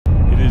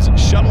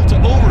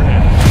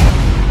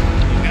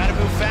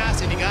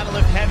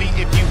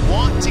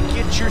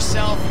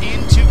yourself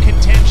into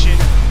contention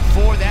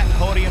for that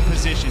podium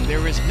position.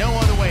 There is no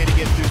other way to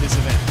get through this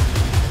event.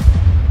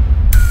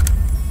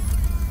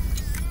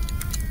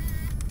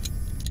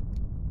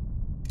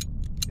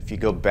 If you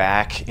go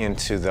back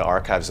into the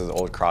archives of the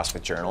old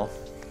CrossFit Journal,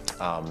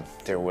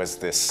 there was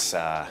this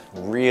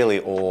really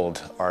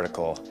old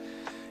article,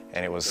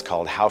 and it was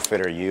called How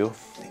Fit Are You?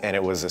 And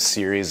it was a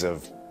series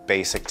of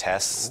basic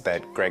tests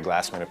that Greg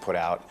Glassman had put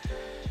out.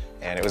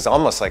 And it was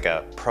almost like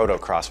a proto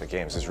CrossFit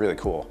Games. It was really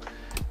cool.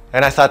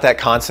 And I thought that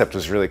concept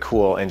was really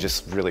cool and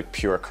just really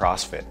pure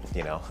CrossFit,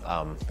 you know.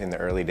 In the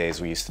early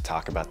days, we used to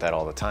talk about that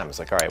all the time. It's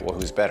like, all right, well,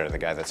 who's better, the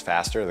guy that's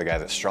faster or the guy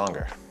that's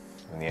stronger?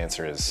 And the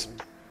answer is,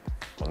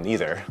 well,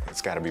 neither.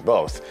 It's got to be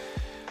both.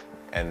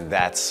 And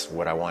that's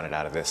what I wanted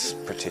out of this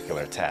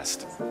particular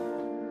test.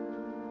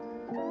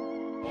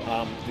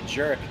 The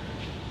jerk,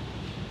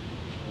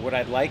 what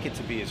I'd like it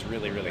to be is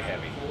really, really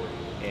heavy.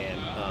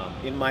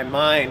 And in my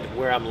mind,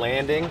 where I'm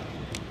landing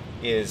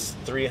is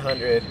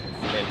 300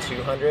 and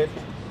 200.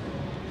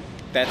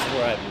 That's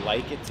where I'd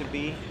like it to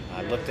be.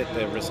 I looked at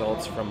the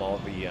results from all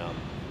the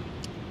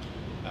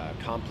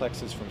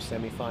complexes from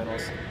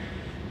semifinals,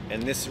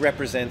 and this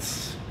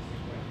represents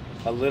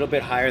a little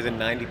bit higher than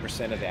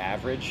 90% of the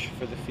average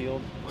for the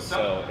field,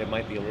 so it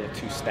might be a little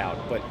too stout.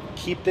 But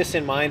keep this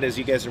in mind as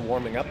you guys are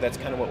warming up. That's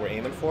kind of what we're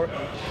aiming for.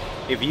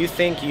 If you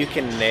think you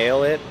can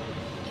nail it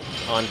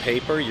on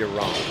paper, you're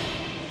wrong.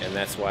 And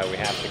that's why we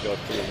have to go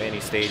through many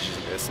stages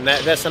of this. And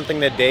that's something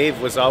that Dave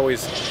was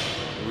always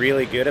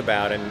really good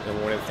about, and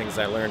one of the things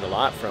I learned a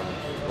lot from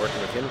working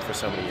with him for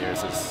so many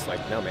years is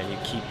like, no man, you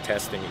keep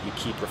testing it, you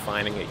keep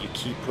refining it, you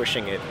keep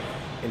pushing it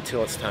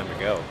until it's time to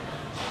go.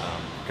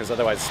 Because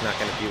otherwise it's not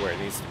going to be where it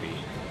needs to be.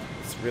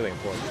 It's really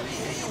important.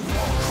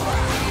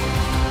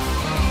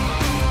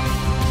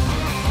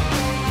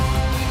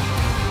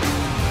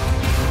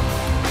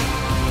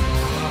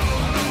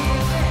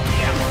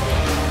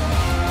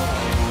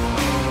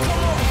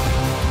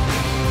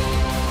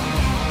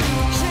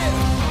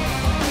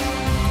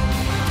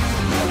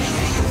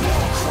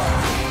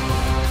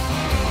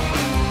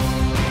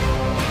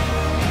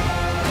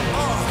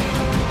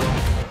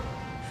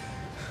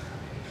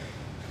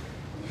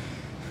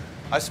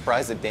 I was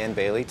surprised at Dan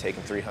Bailey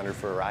taking 300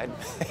 for a ride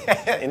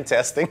in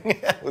testing.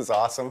 It was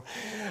awesome.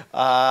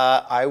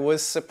 I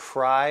was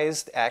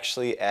surprised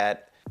actually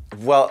at,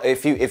 well,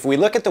 if we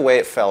look at the way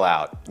it fell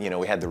out, you know,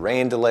 we had the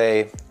rain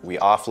delay, we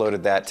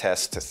offloaded that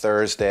test to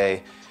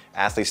Thursday.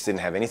 Athletes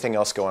didn't have anything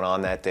else going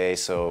on that day,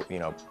 so, you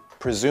know,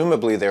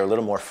 presumably they're a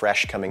little more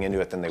fresh coming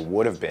into it than they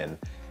would have been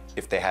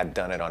if they had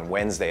done it on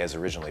Wednesday as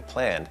originally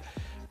planned.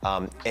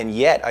 And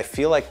yet I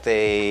feel like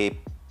they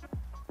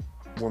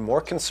were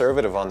more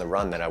conservative on the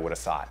run than I would have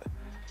thought.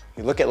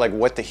 You look at like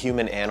what the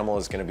human animal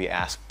is going to be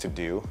asked to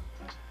do,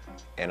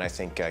 and I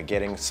think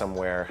getting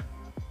somewhere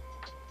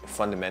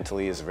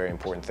fundamentally is a very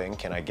important thing.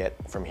 Can I get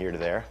from here to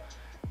there?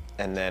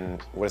 And then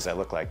what does that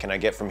look like? Can I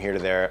get from here to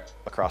there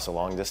across a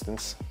long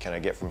distance? Can I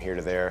get from here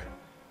to there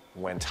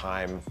when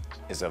time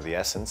is of the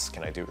essence?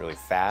 Can I do it really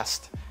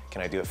fast?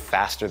 Can I do it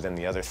faster than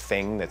the other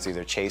thing that's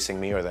either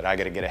chasing me or that I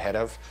got to get ahead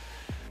of?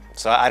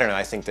 So I don't know,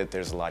 I think that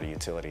there's a lot of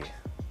utility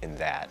in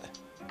that.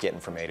 Getting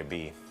from A to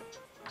B,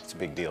 it's a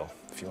big deal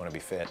if you want to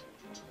be fit.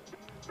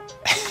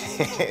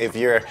 If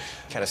your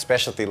kind of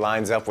specialty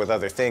lines up with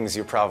other things,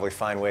 you'll probably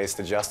find ways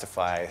to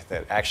justify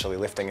that actually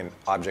lifting an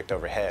object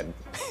overhead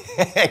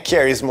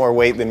carries more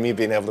weight than me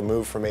being able to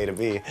move from A to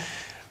B.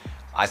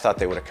 I thought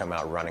they would have come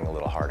out running a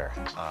little harder,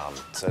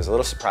 so I was a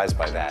little surprised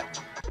by that.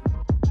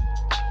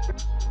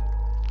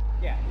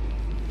 Yeah,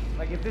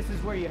 like if this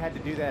is where you had to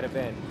do that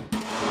event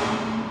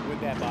with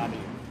that body.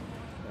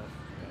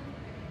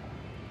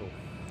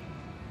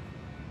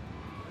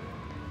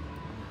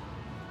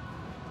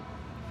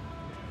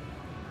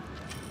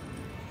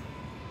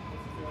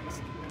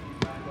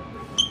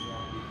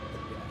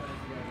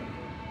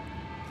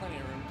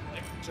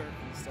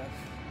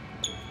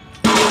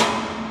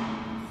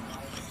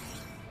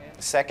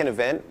 Second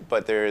event,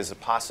 but there is a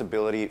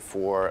possibility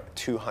for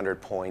 200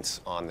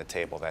 points on the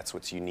table. That's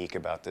what's unique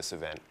about this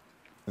event.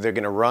 They're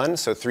going to run,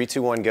 so 3,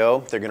 2, 1, go.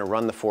 They're going to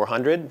run the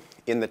 400.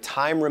 In the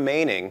time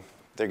remaining,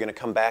 they're going to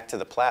come back to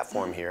the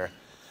platform here,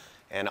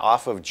 and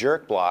off of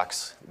jerk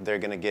blocks, they're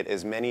going to get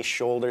as many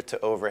shoulder to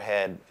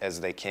overhead as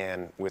they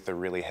can with a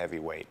really heavy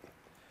weight.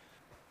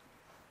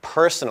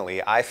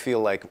 Personally, I feel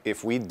like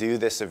if we do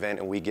this event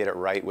and we get it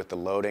right with the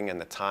loading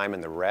and the time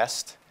and the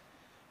rest,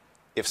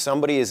 if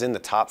somebody is in the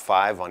top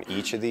 5 on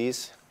each of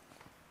these,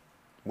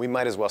 we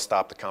might as well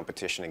stop the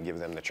competition and give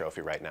them the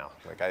trophy right now.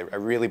 Like I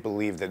really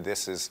believe that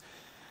this is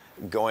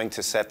going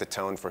to set the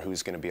tone for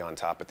who's going to be on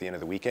top at the end of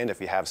the weekend.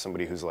 If you have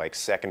somebody who's like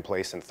 2nd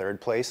place and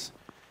 3rd place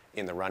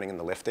in the running and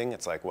the lifting,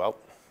 it's like, well,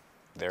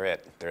 they're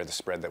it. They're the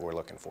spread that we're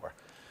looking for.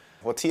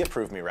 Well, Tia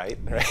proved me right.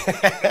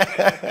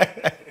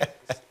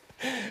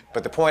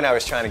 But the point I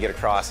was trying to get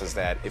across is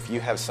that if you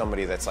have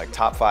somebody that's like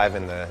top 5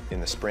 in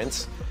the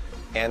sprints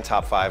and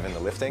top 5 in the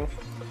lifting,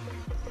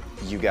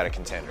 you got a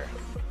contender.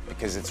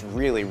 Because it's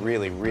really,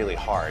 really, really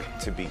hard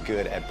to be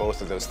good at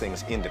both of those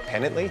things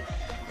independently.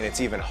 And it's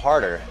even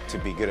harder to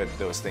be good at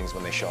those things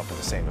when they show up in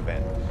the same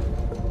event.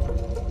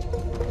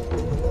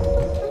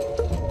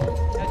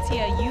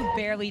 Tia, you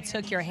barely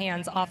took your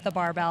hands off the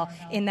barbell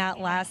in that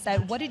last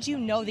set. What did you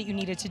know that you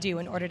needed to do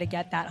in order to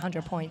get that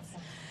 100 points?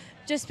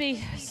 Just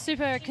be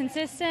super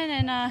consistent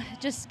and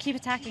just keep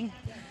attacking.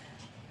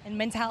 And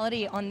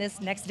mentality on this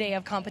next day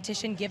of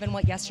competition, given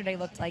what yesterday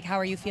looked like, how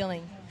are you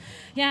feeling?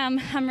 Yeah,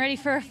 I'm ready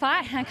for a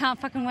fight. I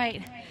can't fucking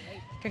wait.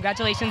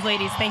 Congratulations,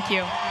 ladies. Thank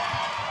you.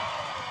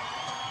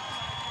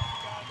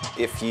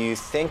 If you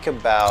think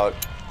about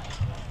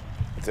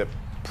the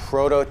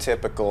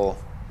prototypical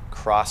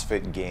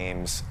CrossFit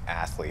Games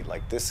athlete,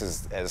 like this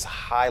is as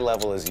high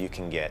level as you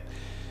can get,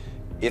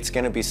 it's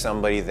going to be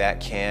somebody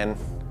that can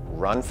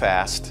run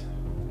fast,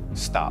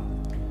 stop,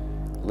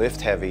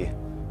 lift heavy,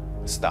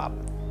 stop,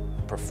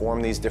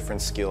 perform these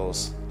different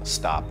skills,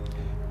 stop,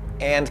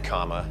 and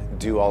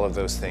do all of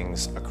those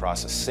things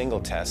across a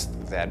single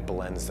test that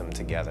blends them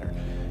together.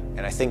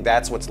 And I think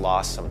that's what's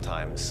lost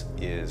sometimes,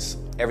 is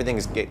everything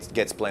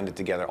gets blended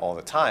together all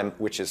the time,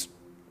 which is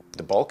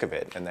the bulk of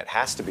it, and that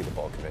has to be the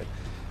bulk of it.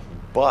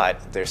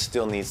 But there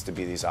still needs to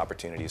be these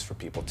opportunities for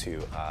people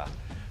to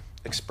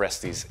express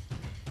these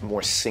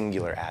more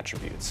singular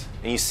attributes.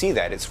 And you see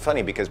that, it's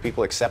funny because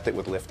people accept it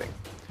with lifting.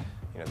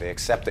 You know, they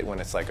accept it when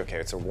it's like, okay,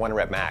 it's a 1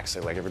 rep max,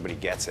 so like everybody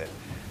gets it.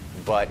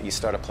 But you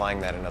start applying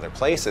that in other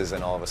places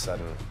and all of a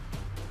sudden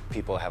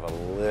people have a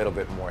little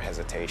bit more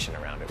hesitation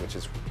around it, which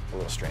is a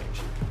little strange.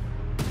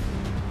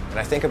 And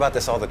I think about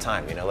this all the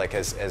time, you know, like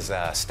as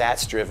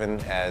stats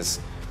driven as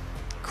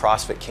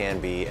CrossFit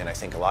can be, and I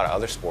think a lot of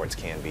other sports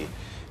can be,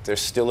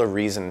 there's still a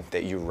reason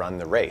that you run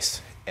the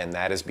race, and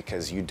that is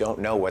because you don't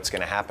know what's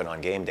going to happen on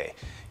game day.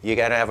 You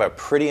got to have a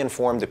pretty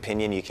informed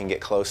opinion. You can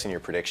get close in your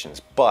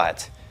predictions,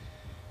 but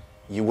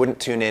you wouldn't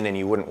tune in and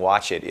you wouldn't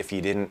watch it if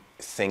you didn't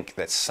think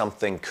that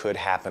something could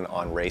happen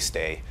on race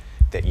day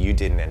that you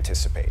didn't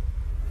anticipate.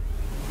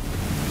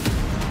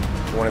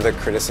 One of the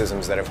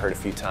criticisms that I've heard a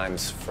few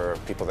times for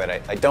people that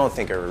I don't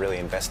think are really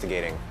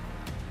investigating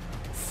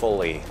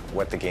fully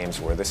what the games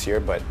were this year,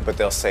 but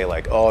they'll say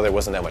like, oh, there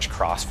wasn't that much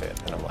CrossFit,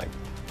 and I'm like,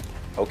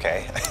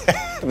 okay.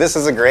 This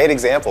is a great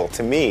example.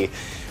 To me,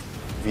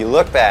 if you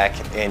look back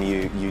and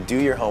you do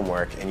your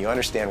homework and you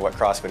understand what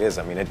CrossFit is,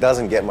 I mean, it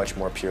doesn't get much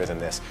more pure than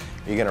this.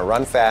 You're going to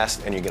run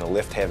fast and you're going to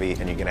lift heavy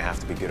and you're going to have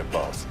to be good at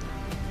both.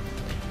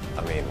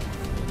 I mean,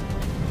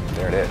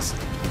 there it is.